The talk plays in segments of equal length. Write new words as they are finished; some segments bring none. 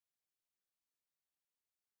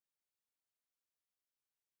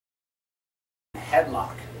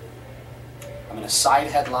headlock. I'm in a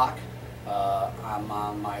side headlock. I'm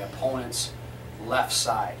on my opponent's left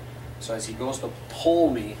side. So as he goes to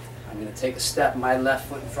pull me, I'm going to take a step, my left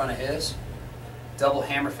foot in front of his, double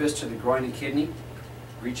hammer fist to the groin and kidney,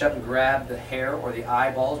 reach up and grab the hair or the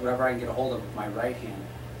eyeballs, whatever I can get a hold of with my right hand.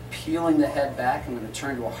 Peeling the head back, I'm going to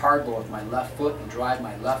turn to a hard blow with my left foot and drive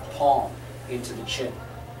my left palm into the chin.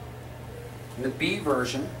 In the B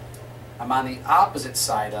version, I'm on the opposite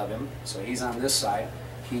side of him, so he's on this side.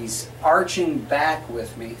 He's arching back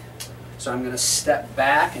with me, so I'm going to step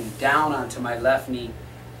back and down onto my left knee.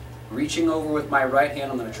 Reaching over with my right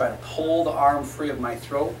hand, I'm going to try to pull the arm free of my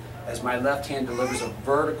throat as my left hand delivers a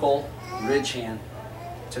vertical ridge hand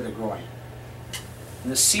to the groin. In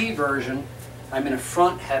the C version, I'm in a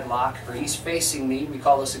front headlock, or he's facing me. We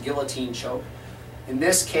call this a guillotine choke. In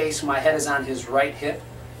this case, my head is on his right hip.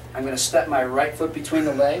 I'm going to step my right foot between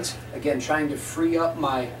the legs, again trying to free up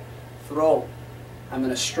my throat. I'm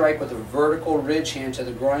going to strike with a vertical ridge hand to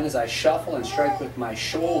the groin as I shuffle and strike with my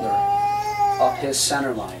shoulder up his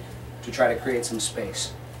center line to try to create some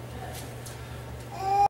space.